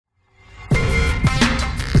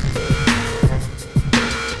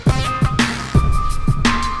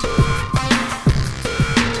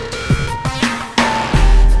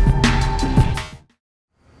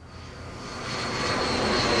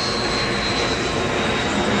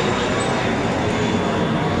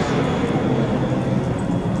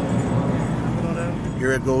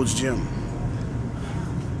here at Gold's Gym,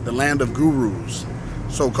 the land of gurus,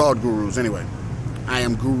 so-called gurus anyway. I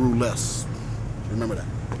am guru-less. Remember that.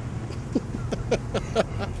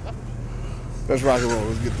 Let's rock and roll.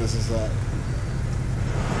 Let's get this aside.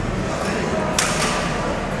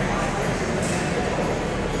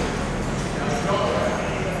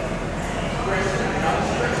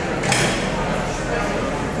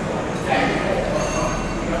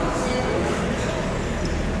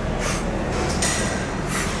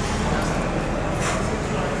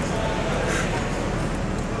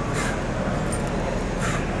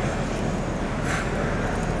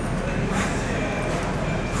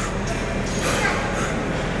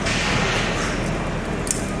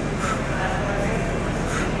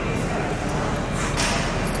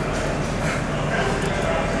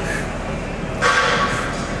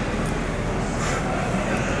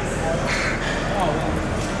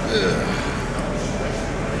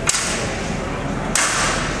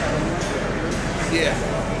 Yeah,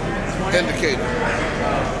 indicator.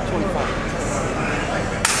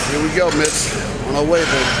 25. Here we go, Mitch. On our way,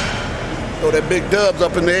 baby. Throw that big dubs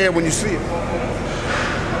up in the air when you see it.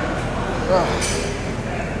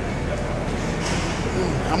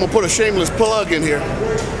 I'm gonna put a shameless plug in here.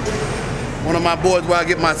 One of my boys where I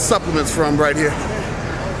get my supplements from right here.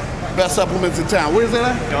 Best supplements in town. Where's that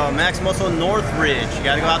at? Max Muscle Northridge. You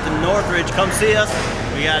gotta go out to Northridge. Come see us.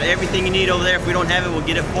 We got everything you need over there. If we don't have it, we'll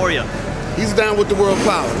get it for you. He's down with the world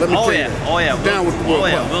power. Let me tell you. Oh yeah. He's down with the world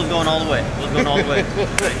power. Will's going all the way. Will's going all the way.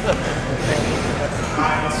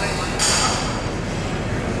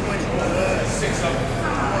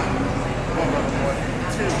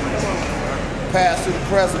 Past to the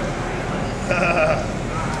present.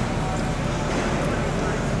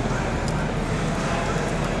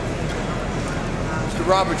 Mr.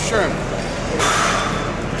 Robert Sherman,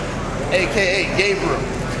 aka Gabriel.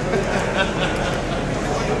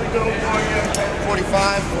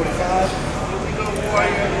 45.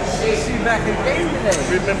 See you back in the game today.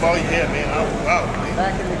 Remember, oh yeah, man, I was out.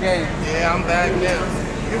 Back in the game. Yeah, I'm back now.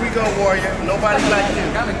 Here we go, Warrior. Nobody like you.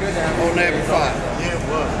 Kind of good now. On every 5. Yeah, it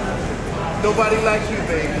was. Nobody like you,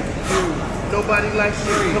 baby. 2. Nobody like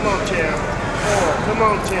you. 3. Come on, champ. 4. Come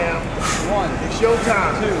on, champ. 1. It's your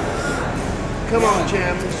time. 2. Come on,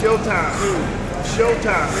 champ. It's your time. 2. It's your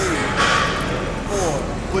time.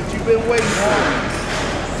 4. What you been waiting for?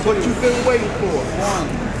 What you been waiting for?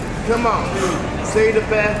 1. Come on. 2. Say the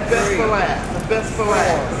best for last. The best for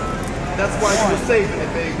last. That's why you were saving it,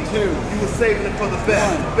 baby. 2. You were saving it for the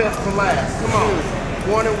best. Best for last. Come on.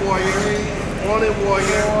 1 and Warrior. 1 and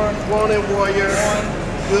Warrior. 1 and Warrior.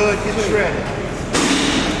 Good. Get shredded.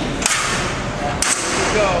 Here we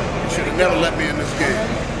go. You should have never let me in this game.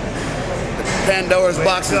 The Pandora's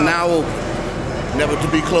box is now open, never to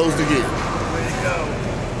be closed again. Way to go.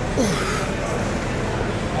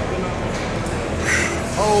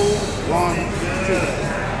 Hold 1, 2.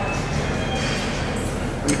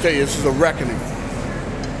 Let me tell you, this is a reckoning.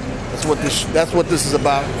 That's what this is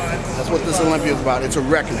about. That's what this Olympia is about. It's a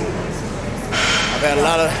reckoning. I've had a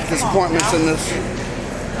lot of disappointments in this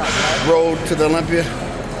road to the Olympia.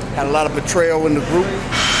 Had a lot of betrayal in the group.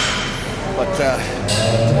 But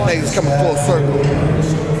things are coming full circle.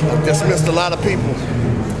 I've dismissed a lot of people.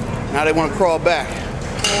 Now they want to crawl back.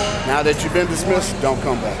 Now that you've been dismissed, don't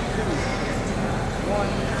come back.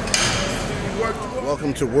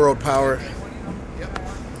 Welcome to World Power.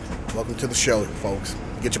 Welcome to the show, folks.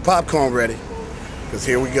 Get your popcorn ready, because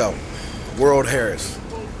here we go. World Harris,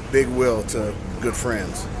 Big Will to good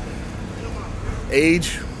friends.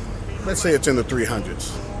 Age, let's say it's in the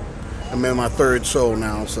 300s. I'm in my 3rd soul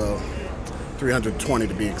now, so 320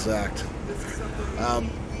 to be exact.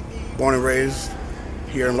 Born and raised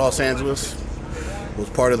here in Los Angeles. Was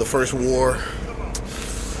part of the first war.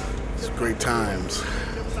 It's great times.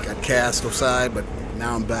 Got cast aside, but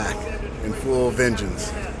now I'm back in full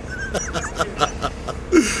vengeance.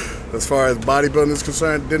 As far as bodybuilding is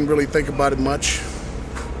concerned, didn't really think about it much.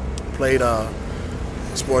 Played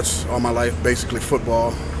sports all my life, basically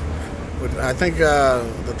football. But I think the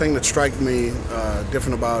thing that strikes me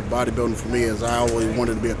different about bodybuilding for me is I always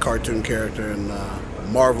wanted to be a cartoon character in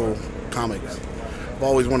Marvel comics. I've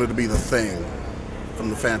always wanted to be the Thing from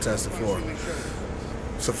the Fantastic Four.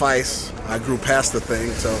 Suffice, I grew past the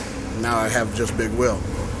Thing, so now I have just Big Will.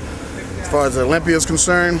 As far as the Olympia is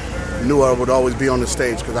concerned, I knew I would always be on the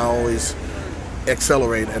stage because I always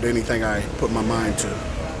accelerate at anything I put my mind to.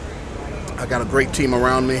 I got a great team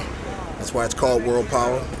around me. That's why it's called World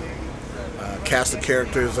Power. Cast of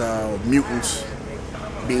characters, mutants,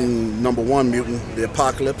 being #1 mutant, the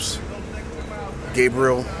Apocalypse,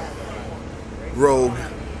 Gabriel, Rogue,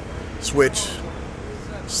 Switch,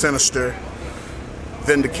 Sinister,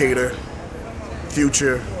 Vindicator,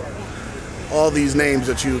 Future, all these names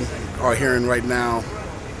that you are hearing right now.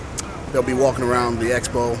 They'll be walking around the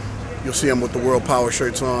expo. You'll see them with the World Power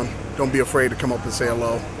shirts on. Don't be afraid to come up and say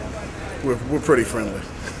hello. We're pretty friendly.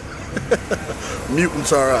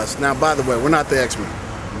 Mutants are us. Now, by the way, we're not the X-Men.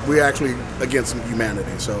 We're actually against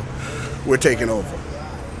humanity, so we're taking over.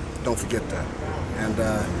 Don't forget that. And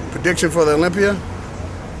prediction for the Olympia,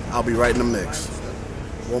 I'll be right in the mix.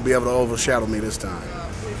 Won't be able to overshadow me this time.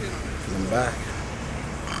 I'm back.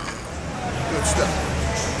 Good stuff.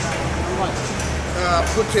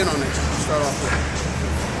 Put 10 on it. Start off with.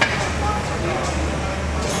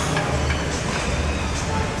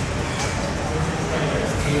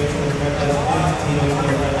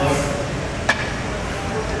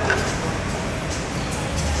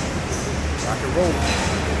 Rock and roll.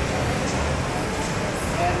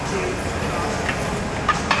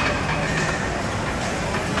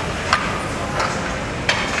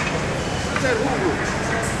 What's that woo-woo?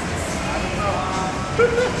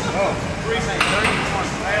 Oh. 3, 30,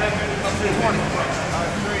 20. Up to 20.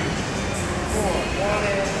 3, 4, 1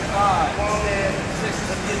 and 5, 1 and 6.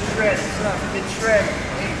 Let's get shredded. 7. Get shredded.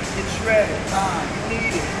 8. Get shredded. 9. You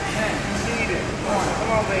need it. 10. You need it. 1.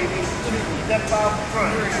 Come on, baby. 2. Step out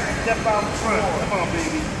front. 3. Step out front. 4. Come on,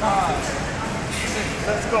 baby. 5. 6.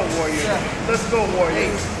 Let's go, warrior. 7. Let's go, warrior.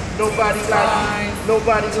 8. Nobody like you.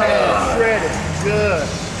 Nobody like you. Shredded. Good.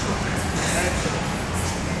 Excellent.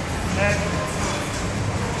 Excellent.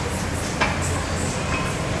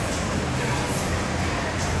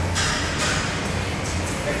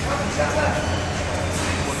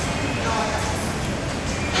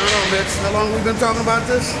 I don't know, Mitch, how long we've been talking about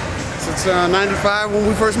this? Since 95 when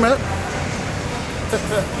we first met?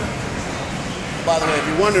 By the way, if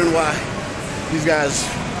you're wondering why these guys,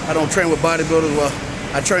 I don't train with bodybuilders, well,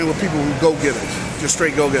 I train with people who go-getters, just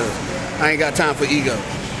straight go-getters. I ain't got time for ego.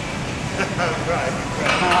 Right.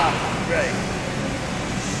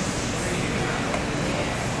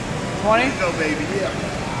 20? Go, baby. Yeah.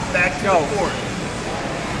 Back to the fort.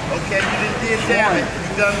 Okay, you did damage.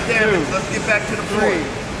 You done damage. Let's get back to the fort.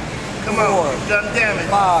 Come on. You done damage.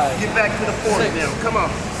 5. Get back to the fort 6. now. Come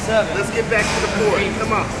on. 7. Let's get back to the fort.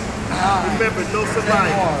 Come on. 9. Remember, no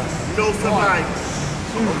survivor. No survivor.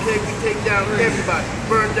 Okay, we take down everybody.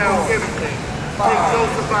 Burn down everything. Take no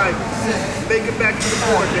survivors. Make it back to the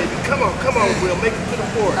fort, baby. Come on, Will. Make it to the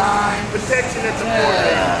fort. Protection at the fort,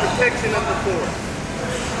 baby. Protection at the fort.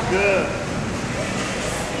 Good.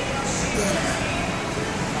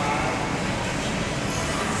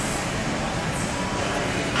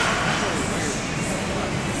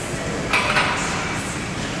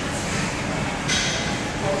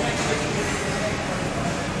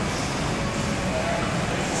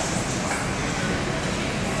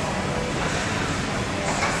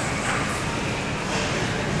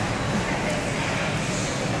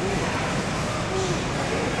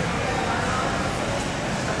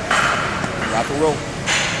 Rock and roll.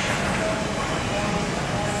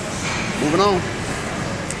 Moving on.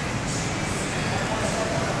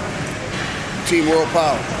 Team World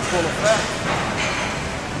Power. Full effect.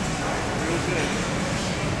 Real good.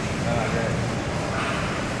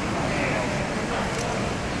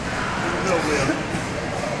 Here we go, Will.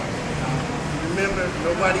 Remember,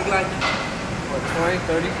 nobody like you. What, 20,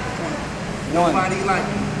 30, 20. 1. Nobody like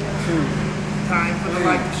you. 2. Time for the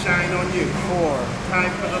light to shine on you. 4. Time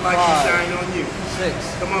for the light to 5. shine on you. 6.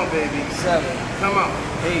 Come on, baby. 7. Come on.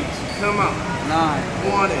 8. Come on. 9.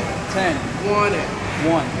 Want it. 10. Want it.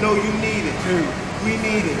 1. No, you need it. 2. We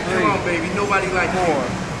need it. 3. Come on, baby. Nobody like 4. you.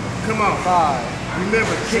 Come on. 5.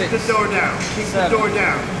 Remember, kick 6. the door down. Kick the 7. door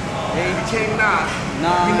down. 8. You can't knock.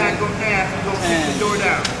 9. You're not going to ask. Go kick 10. the door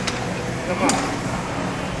down. Come on.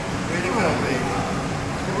 Way to go, baby.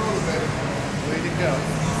 Way to go.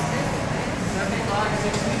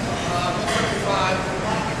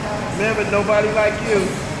 Remember, nobody like you.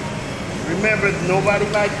 Remember, nobody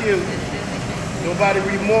like you. Nobody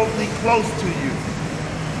remotely close to you.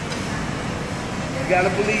 You gotta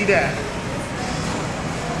believe that.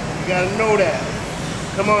 You gotta know that.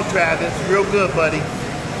 Come on, Travis. Real good, buddy.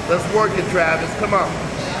 Let's work it, Travis. Come on.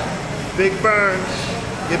 Big burn.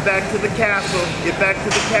 Get back to the castle. Get back to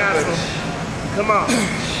the castle. Come on.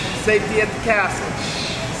 Safety at the castle.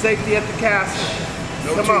 Safety at the castle.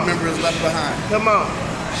 No Come team on. member is left behind. Come on.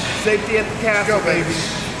 Safety at the castle, Go, baby.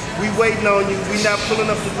 We waiting on you. We not pulling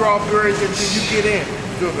up the drawbridge until you get in.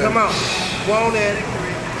 Do it, baby. Come on. Want it.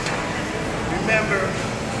 Remember,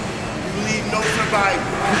 you leave no survivor.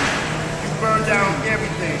 You burn down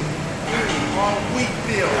everything. All wheat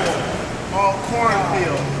fields, all corn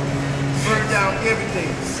fields. Burn down everything.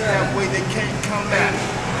 That way they can't come back.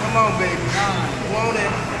 Come Come on, baby. Want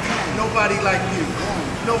it? Nobody like you.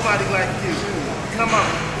 Nobody like you. Come on.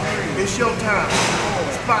 It's your time.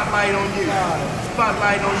 Spotlight on you.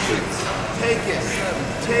 Spotlight on you. Take it.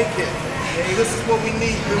 Take it. This is what we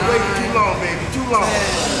need. Been waiting too long, baby. Too long.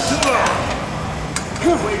 Too long.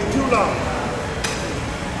 Waiting too long.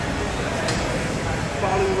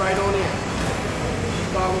 Follow him right on in.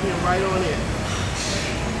 Follow him right on in.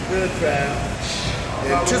 Good, Trav.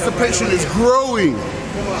 Anticipation is growing.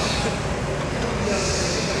 Come on.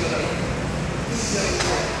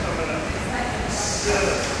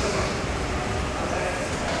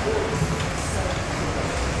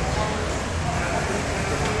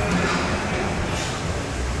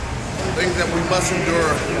 Things that we must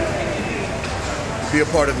endure to be a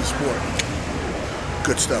part of the sport.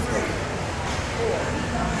 Good stuff, though.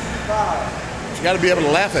 You got to be able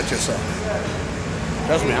to laugh at yourself.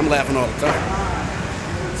 Trust me, I'm laughing all the time.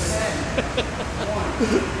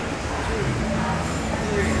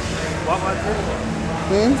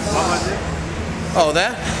 Oh,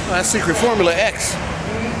 that? Oh, that's secret formula X.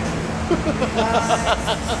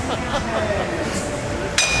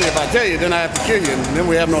 See, if I tell you, then I have to kill you, and then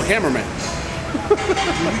we have no cameraman. Here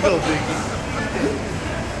we go, Biggie.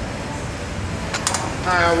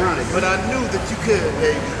 How ironic. But I knew that you could,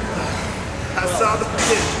 baby. I saw the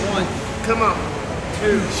potential. Come on.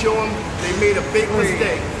 Show them they made a big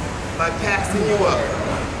mistake by passing you up.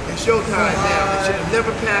 It's your time now. They should have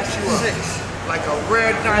never passed you up. Like a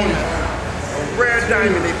rare diamond. A rare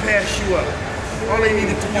diamond, they passed you up. All they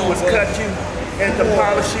needed to do was cut you and to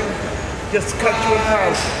polish you. Just cut you and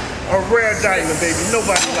polish you. A rare diamond, baby.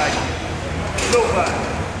 Nobody like you. Nobody.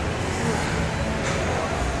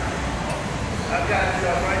 I got you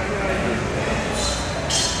right here.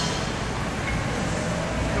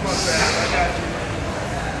 Come on, Brad. I got you.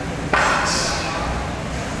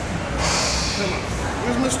 Come on.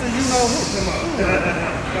 Where's Mr. You Know Who? Come on.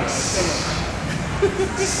 Come on.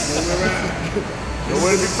 Move around.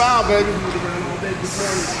 Nowhere to be found, baby. Move around all day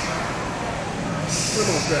before you. Come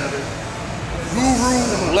on, Travis. Guru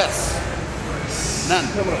less. None.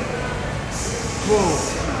 Come on. Boom.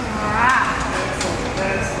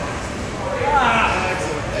 Excellent.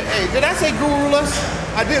 Hey, did I say guru less?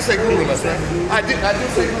 I did say guru less, right? I did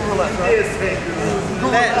say guru less, right? Yes, baby.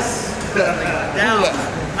 Less. Down.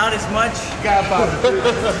 Not as much. Godfather.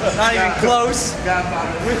 Not even close.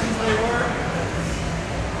 Godfather.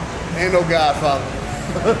 Ain't no Godfather.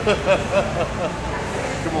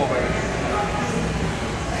 Come on, baby.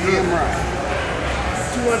 Damn right.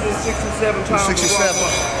 267 pounds. 267.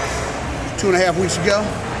 2.5 weeks ago.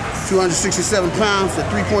 267 pounds at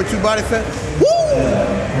 3.2 body fat. Woo!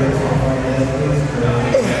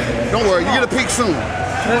 Don't worry, you get a peek soon.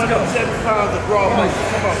 207 pounds of raw muscle.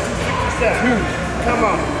 Come on. 267. Come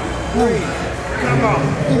on. 3. Come on.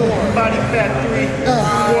 4. Body fat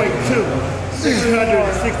 3.2.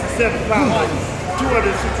 667 pounds.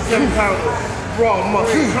 267 pounds of raw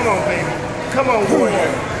muscle. Come on, baby. Come on,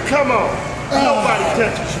 warrior. Come on. Nobody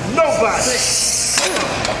touches you. Nobody.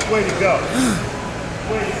 Way to go.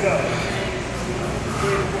 Way to go.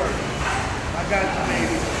 Way to work. I got you,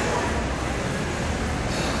 baby.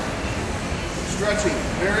 Stretching,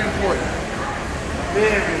 very important.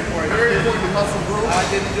 Very important. Very important to muscle growth. I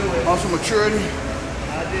didn't do it. Muscle maturity.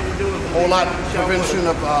 I didn't do it. A whole lot of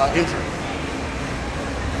prevention of injury.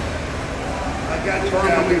 I got you Firm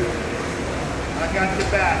back. believer. I got your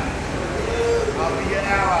back. I'll be your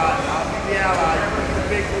ally. I'll be the ally. You're the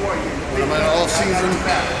big warrior. The big All season,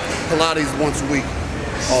 Pilates once a week.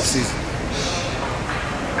 All season.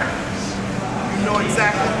 You know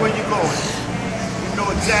exactly where you're going. You know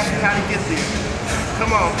exactly how to get there.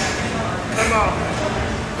 Come on. Come on.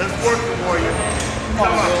 Let's work the warrior.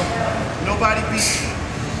 Come on. Nobody beats you.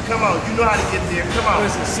 Come on. You know how to get there. Come on. What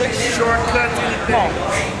is it, 6? Shortcuts, anything.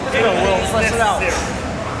 Will, flesh it out.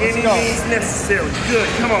 Any means necessary. Good.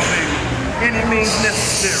 Come on, baby. Any means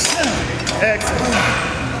necessary. Excellent.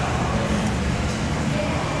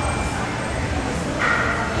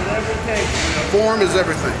 Whatever it takes. Form is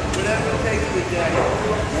everything. Whatever it takes, good daddy.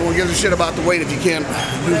 No one gives a shit about the weight if you can't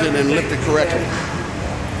use it and lift it correctly.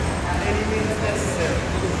 Any means necessary.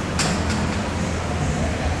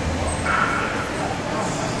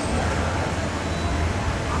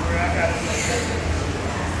 Where I got it.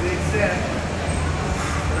 Big set.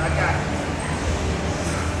 And I got it.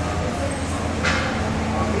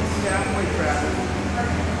 I'll meet you halfway, Travis.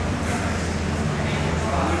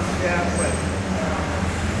 I'll meet you halfway.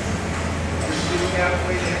 Just getting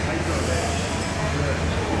halfway there. How you doing, man? Good.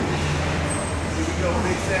 Here we go,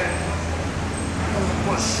 big set.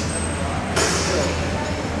 One.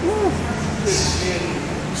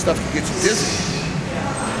 Stuff can get you dizzy.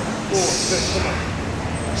 4. Good. Come on.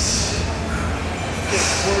 6.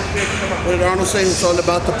 Work it. Come on. What did Arnold say? It's all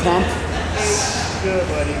about the pump. 8. Good,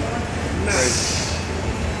 buddy. 9.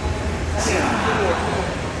 10. 4.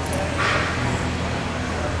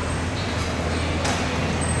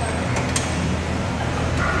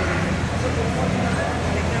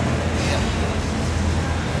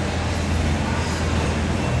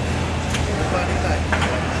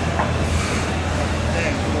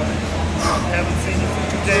 Haven't seen you for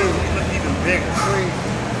 2 days. You look even bigger. 3.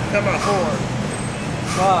 Come on. 4.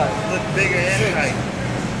 5. Look bigger and 6. tight.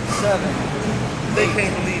 7. They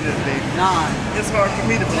can't believe this, baby. 9. It's hard for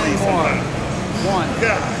me to believe more. sometimes. 1.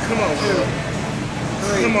 God, come on, 2. bro.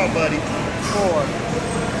 3. Come on, buddy. 4.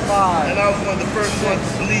 5. And I was one of the first ones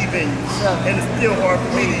to believe in you. 7. And it's still hard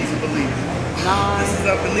for me to even believe. 9. This is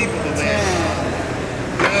unbelievable, 10.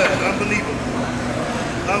 man. Good, unbelievable.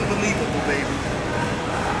 Unbelievable, baby.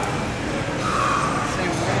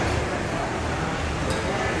 Same way.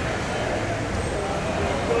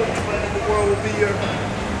 Everybody in the world will be your...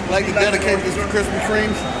 I'd like to dedicate this to Krispy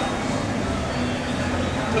Kremes.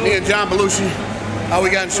 Me and John Belushi, how we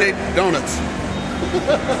got in shape? Donuts.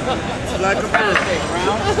 Like a bird.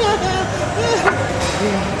 Round.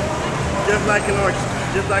 Just like an orchestra.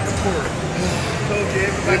 Just like a bird. Told you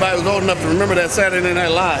everybody. Anybody was old enough to remember that Saturday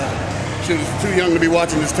Night Live, she was too young to be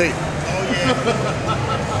watching this tape. Oh, yeah.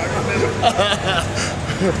 I remember.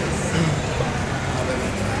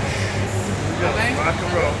 Rock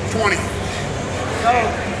and roll. 20. Go.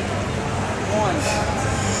 1.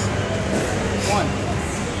 1.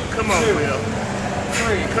 Come on, 2. Will.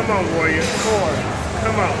 3. Come on, Warrior. 4.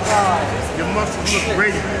 Come on. 5. Your muscles look 6.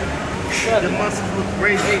 great. 7. Your muscles look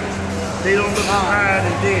great. 8. They don't look 9. tired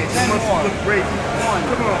and dead. Your 10 muscles more. look great. 1.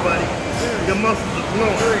 Come on, buddy. Your muscles are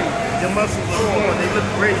glowing. 3. Your muscles are glowing. They look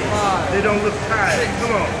great. 5. They don't look tired. 6.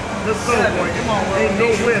 Come on. Let's go, 7. Warrior. Come on, Will. Ain't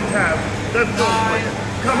nowhere tired. Let's go, 9. Warrior.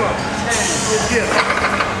 Come on. 10. Go get him.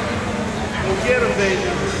 Go get him, baby.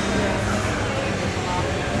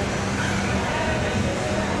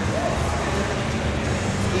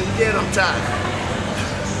 Go get him, tired.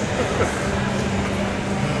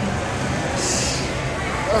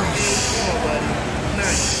 Come on, buddy.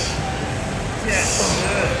 Nice. Yes.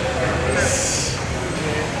 Good.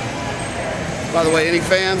 By the way, any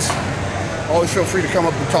fans, always feel free to come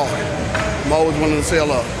up and talk. I'm always willing to say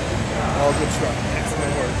hello. All good stuff.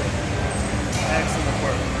 Excellent work. Excellent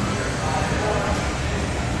work.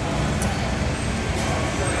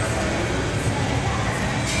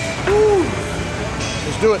 Woo.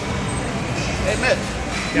 Let's do it. Hey, Mitch,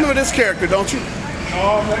 you remember this character, don't you?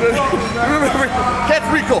 Oh, Remember, catch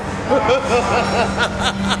Rico.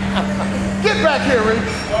 Get back here, Rico.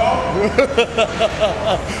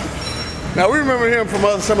 Now, we remember him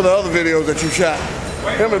from some of the other videos that you shot.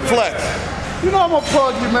 Him and Flex. You know I'm going to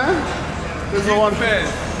plug you, man. This is one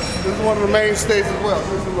of the mainstays as well.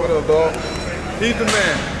 What up, dog? He's the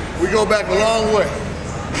man. We go back a long way.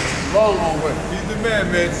 Long, long way. He's the man,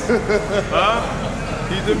 Mitz. Huh?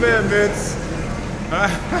 He's the man, Mitz.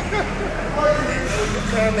 You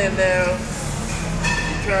coming now.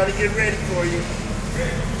 We're trying to get ready for you.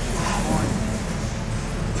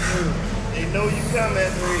 1, 2. They know you coming.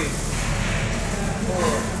 3, 4.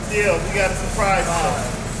 Still, we got a surprise for him.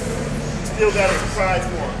 Still got a surprise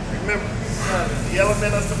for him. Remember, 7. the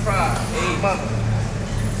element of surprise. 8. Mother.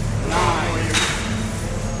 9.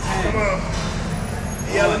 10. Come on.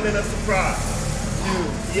 The element of surprise.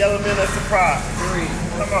 2. The element of surprise. 3.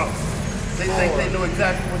 Come on. They think they know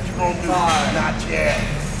exactly what you're going to do. 5. Not yet.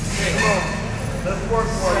 6. Come on. Let's work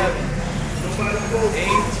for you. 7. Nobody close. 8.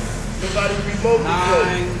 Nobody remotely close.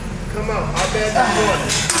 9. Come on. How bad you want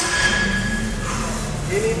it?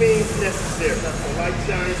 Any means necessary. The light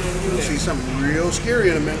shines on you. You'll see something real scary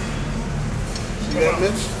in a minute. See that,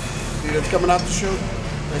 Mitch? See that's coming out the shoe?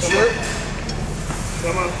 That shirt?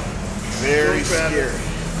 Come on. Very Let's go, scary.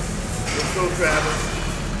 Travis. Let's go, Travis.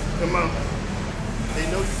 Come on.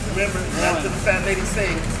 They know. Remember, after the fat lady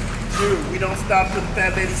sings. 2. We don't stop till the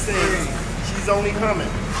fat lady sings. 3. She's only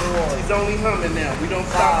humming. 4. She's only humming now. We don't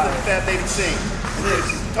stop till the fat lady sings. 6.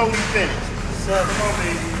 She's totally finished. 7. Come on,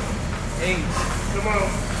 baby. 8. Come on.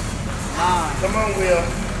 9. Come on, Will.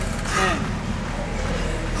 10.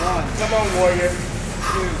 1. Come on, Warrior. 2.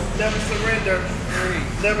 Never surrender. 3.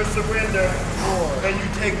 Never surrender. 4. And you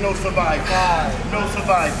take no survivor. 5. No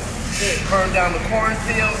survivor. 6. Burn down the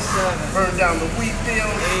cornfields. 7. Burn down the wheat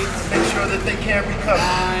fields. 8. Make sure that they can't recover.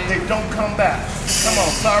 9. They don't come back. Come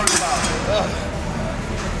on, sorry about it.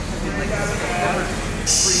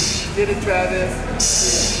 Get it,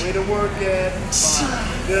 Travis. Way to work, Ed.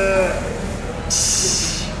 Good.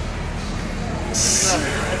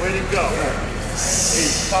 Way to go. Hey,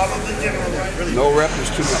 follow the general. Really No rep is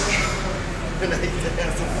too much. really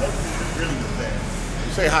bad.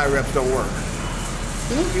 You say high reps don't work.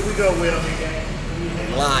 Here we go, Will.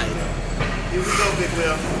 Lied. Here we go, Big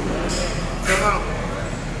Will. Come on.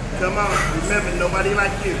 Come on. Remember, nobody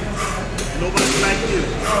like you. Nobody like you.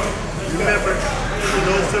 Remember,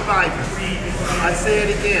 no survivor. I say it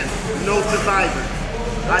again. No survivor.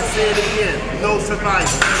 I say it again. No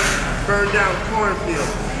survivor. Burn down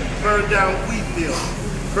cornfields. Burn down wheat fields.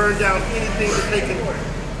 Burn down anything that they can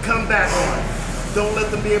come back on. Don't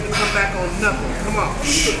let them be able to come back on nothing. Come on.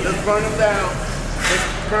 Let's burn them down. Let's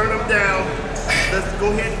burn them down. Let's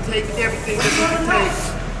go ahead and take everything that we can take.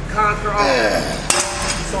 Conquer all.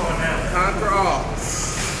 Conquer all.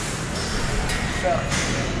 7,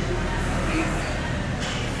 8,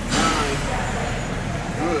 9.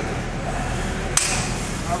 Good.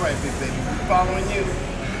 All right, big baby. We're following you.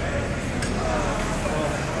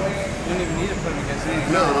 You don't even need to put them against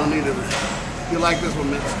anything. No, I don't need it. You like this one,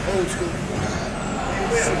 man? Old school.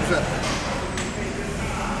 Super.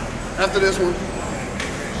 After this one.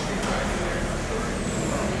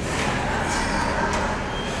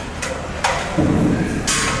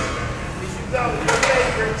 Your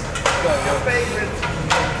favorites. Your favorites.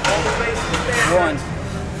 All the basic standards. 1,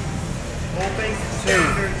 All basic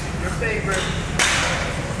standards. Your favorite.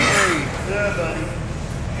 3, Good, buddy.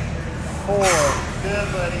 4, Good,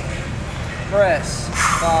 buddy. press,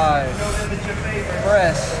 5, You know that it's your favorite.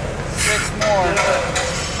 press, 6 more, Good.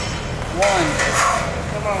 1,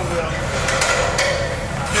 Come on, Will.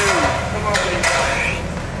 2, Come on, baby.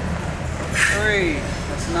 3,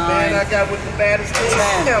 that's Man, I 9, got with the baddest team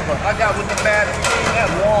 10. ever. I got with the baddest team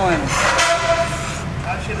ever. 1, I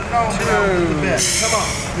should have known that I was the best. Come on.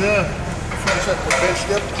 Good. Finish up the bench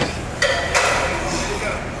dip. you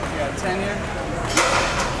got 10 here?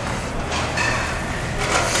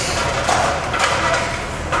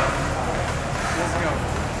 Let's go.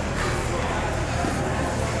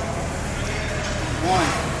 1,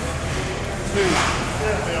 2,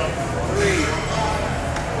 Good, Will. 3,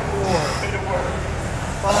 4, Way to work.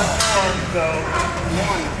 5 There you go.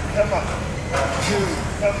 1, Come on. 2,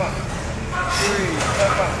 Come on. 3,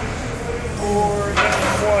 Come on. 4, Give me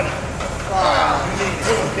 20. 5. You need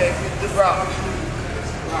it. Okay, get the rock.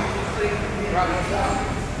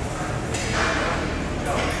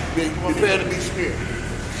 Be prepared to be speared.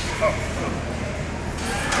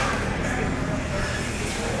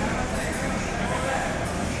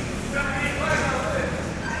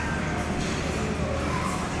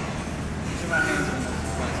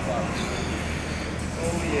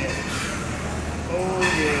 Oh, yeah. Oh,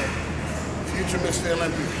 yeah. Future Mr.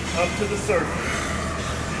 Olympia. Up to the surface.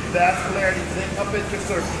 Vascularity up at your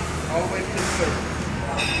surface. All the way to the surface.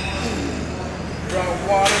 Draw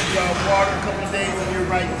water a couple of days and you're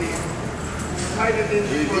right there. Tighter than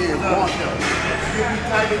you were for the other show. You'll be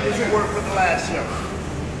tighter than you were for the last show.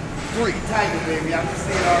 3. Tighter, baby. I can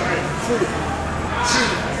see it already. 2. 3.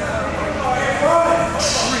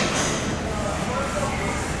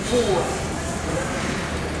 4.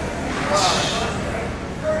 5.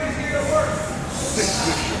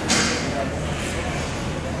 6.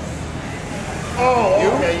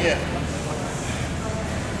 Oh, okay, yeah.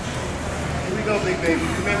 Here we go, big baby.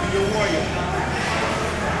 Remember, you're a warrior.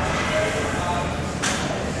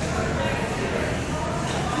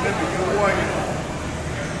 Remember, you're a warrior.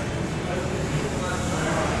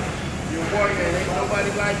 You're a warrior, and ain't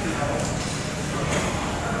nobody like you.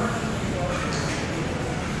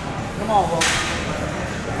 Come on, Will.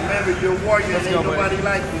 Remember, you're a warrior, and ain't nobody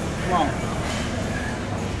like you. Come on.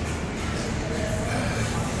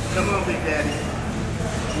 Come on, Big Daddy.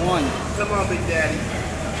 1, Come on, Big Daddy. 2,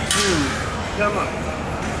 Come on.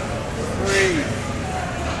 3,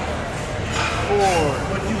 4,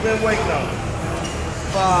 What you been waiting on?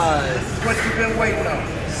 5, This is what you've been waiting on.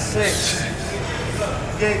 6,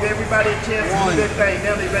 Gave everybody a chance to do their thing.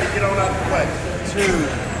 Now they better get on out the way. 2,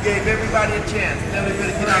 Gave everybody a chance. Now they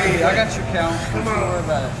better get out the 3. way. I got your count. Come Don't on. worry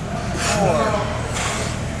about it.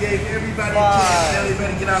 4, Gave everybody a 5. chance. Now they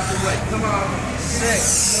better get out the way. Come on.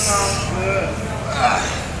 6. Come on. Good.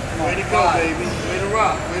 Come on, Way to go, 5. baby. Way to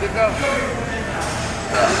rock. Way to go. Come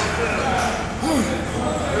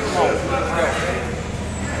on, let's go.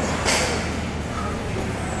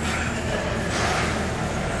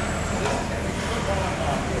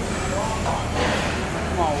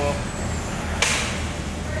 Come on, Will.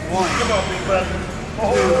 1, Come on, big brother.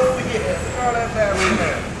 Oh, yeah. Look at all that fat in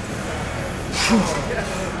there.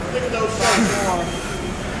 Look at those shots.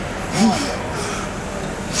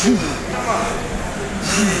 2, Come on.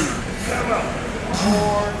 3, Come on. 4,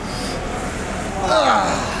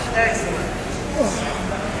 5. Excellent.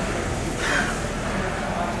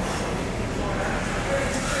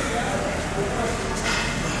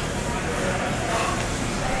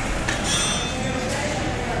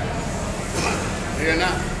 here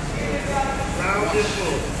now. Round and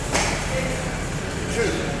full. 2.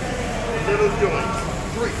 Little joint.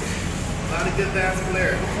 3. Body good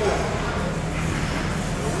vascularity. 4.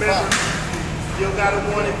 Remember, still got to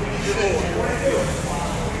 1 if you need it more.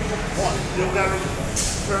 1. Still got to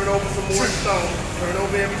turn over some more stones. Turn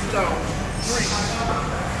over every stone. 3.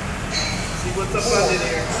 See what's up under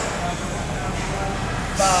there.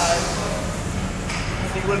 5.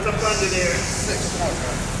 See what's up under there. 6. Come on,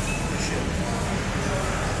 bro.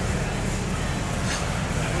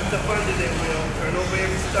 What's up under there, Will? Turn over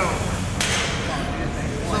every stone.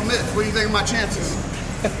 So, Mitch, what do you think of my chances?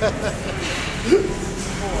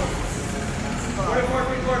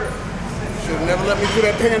 44 Should have never let me through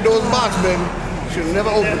that Pandora's box, baby. Should have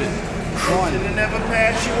never opened it. 1, Should have never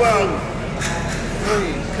passed you out.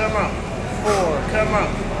 3, Come on. 4, Come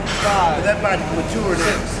on. 5, That body's mature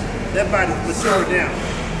now. That body's mature now.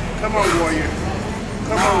 Come on, warrior.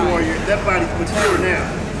 Come on, warrior. That body's mature now.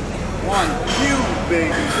 1, Huge, baby.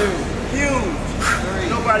 2, Huge. 3,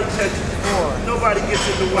 Nobody touches. 4, Nobody gets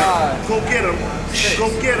in the way. 5, Go get him. 6, Go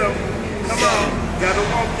get him. Come on. Gotta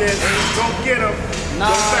walk this. Go get him. Don't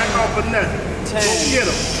 9, back off of nothing. 10. Go get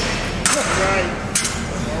him. All right.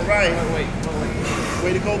 All right. Wait.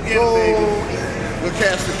 Way to go get him, baby. We'll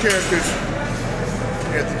cast the characters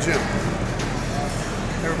here at the gym.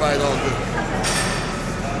 Everybody's all good.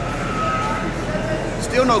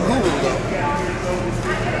 Still no guru, though.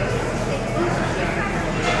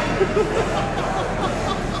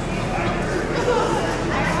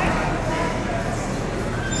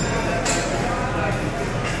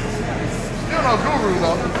 Still no guru,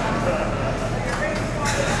 though.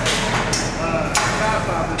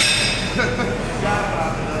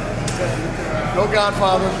 No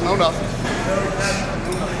Godfather, no nothing.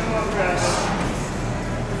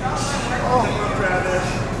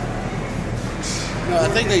 No, I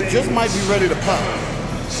think they just might be ready to pop.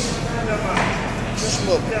 Just a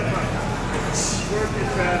little bit. Work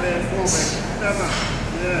it, Travis. Come on.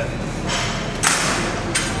 Good.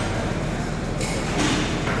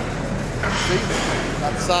 See?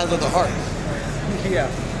 Not the size of the heart. Yeah.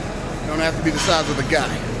 You don't have to be the size of the guy,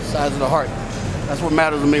 the size of the heart. That's what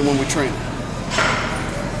matters to me when we train. You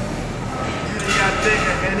got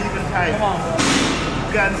bigger and even tighter. Come on, bro.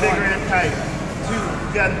 You got bigger and tighter. 2.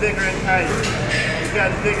 You got bigger and tighter. You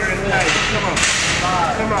got bigger and tighter. Come on.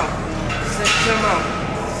 5, Come on. 6, Come on.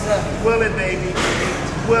 7, Will it, baby.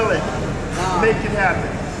 Will it. 9, Make it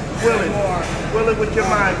happen. Will it. Will it with your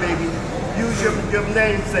mind, baby. Use your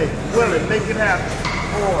namesake. Will it. Make it happen.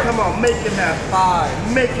 4, Come on. Make it happen.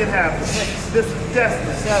 5, Make it happen. 6, This is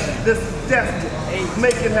destined. 7, This is destined. 8,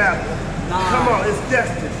 Make it happen. 9, Come on. It's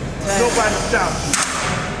destined. 10. Nobody stops you.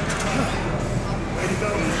 Way to go.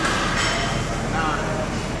 9.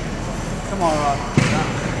 Come on, Rob.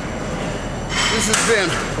 This has been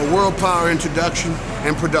a World Power introduction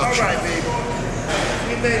and All production. right, baby.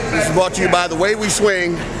 We made it This is back brought to you by The Way We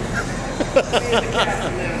Swing, We in the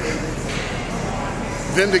castle now, baby.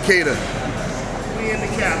 Vindicator. We in the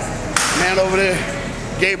castle. Man over there,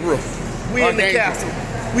 Gabriel. We in the Archangel. castle.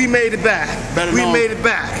 We made it back. Better We known made it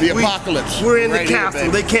back. the apocalypse. We're in Right the here, castle.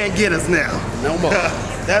 baby. They can't get us now. No more.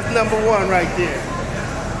 That's number 1 right there.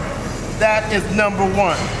 That is number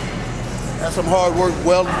 1. That's some hard work,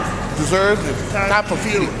 well deserved. Time for to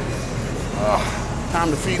feeding. Time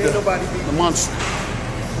to feed Ain't nobody beat the monster.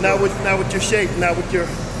 Not with your shape, not with your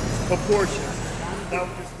proportions, not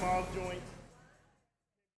with your small joints.